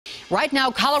Right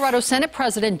now, Colorado Senate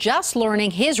President just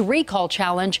learning his recall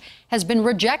challenge has been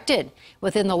rejected.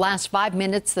 Within the last 5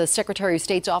 minutes, the Secretary of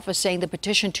State's office saying the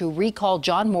petition to recall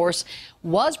John Morse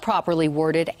was properly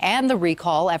worded and the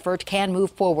recall effort can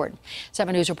move forward.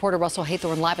 7 News reporter Russell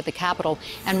Haythorne live at the Capitol.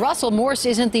 And Russell, Morse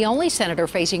isn't the only senator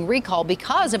facing recall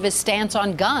because of his stance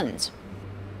on guns.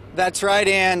 That's right,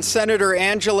 and Senator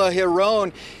Angela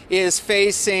Giron is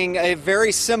facing a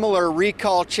very similar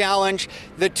recall challenge.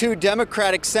 The two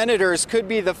Democratic senators could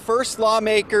be the first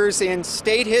lawmakers in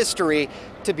state history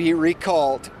to be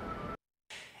recalled.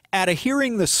 At a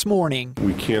hearing this morning,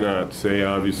 we cannot say,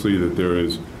 obviously, that there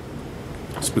is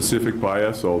specific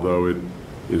bias, although it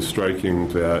is striking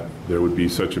that there would be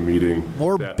such a meeting.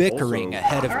 More bickering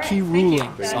ahead of key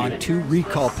rulings on 2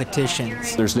 recall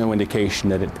petitions. There's no indication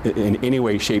that in any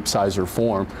way, shape, size, or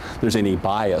form there's any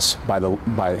bias by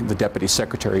the Deputy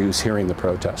Secretary who's hearing the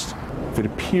protest. If it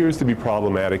appears to be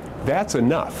problematic, that's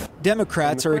enough.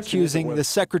 Democrats are accusing the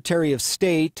Secretary of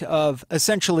State of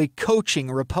essentially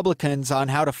coaching Republicans on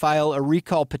how to file a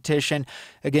recall petition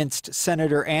against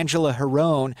Senator Angela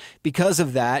Giron. Because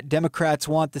of that, Democrats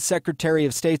want the Secretary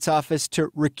of State's office to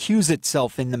recuse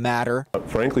itself in the matter.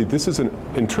 Frankly, this is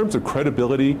in terms of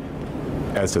credibility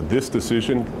as to this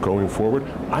decision going forward,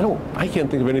 I can't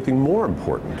think of anything more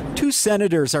important. 2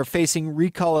 senators are facing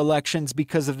recall elections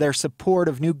because of their support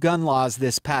of new gun laws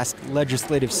this past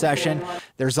legislative session.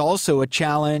 There's also a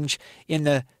challenge in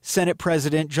the Senate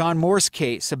President John Morse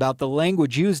case about the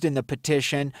language used in the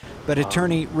petition, but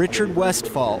attorney Richard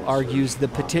Westphal argues the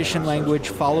petition language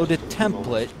followed a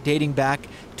template dating back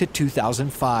to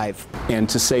 2005. And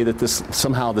to say that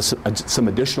some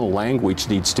additional language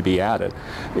needs to be added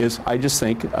is, I just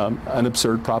think, an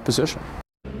absurd proposition.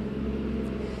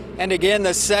 And again,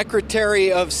 the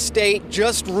Secretary of State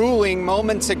just ruling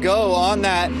moments ago on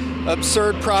that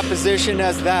absurd proposition,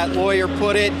 as that lawyer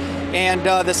put it. And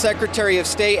the Secretary of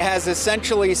State has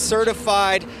essentially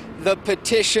certified the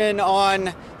petition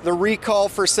on the recall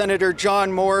for Senator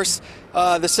John Morse.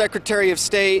 The Secretary of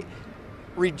State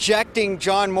rejecting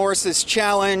John Morse's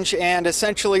challenge and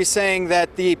essentially saying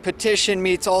that the petition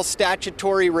meets all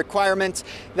statutory requirements.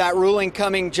 That ruling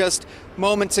coming just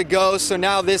moments ago. So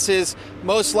now this is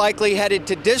most likely headed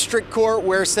to district court,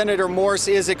 where Senator Morse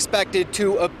is expected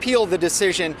to appeal the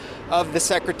decision of the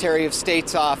Secretary of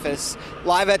State's office.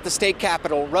 Live at the state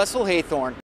capitol, Russell Haythorne.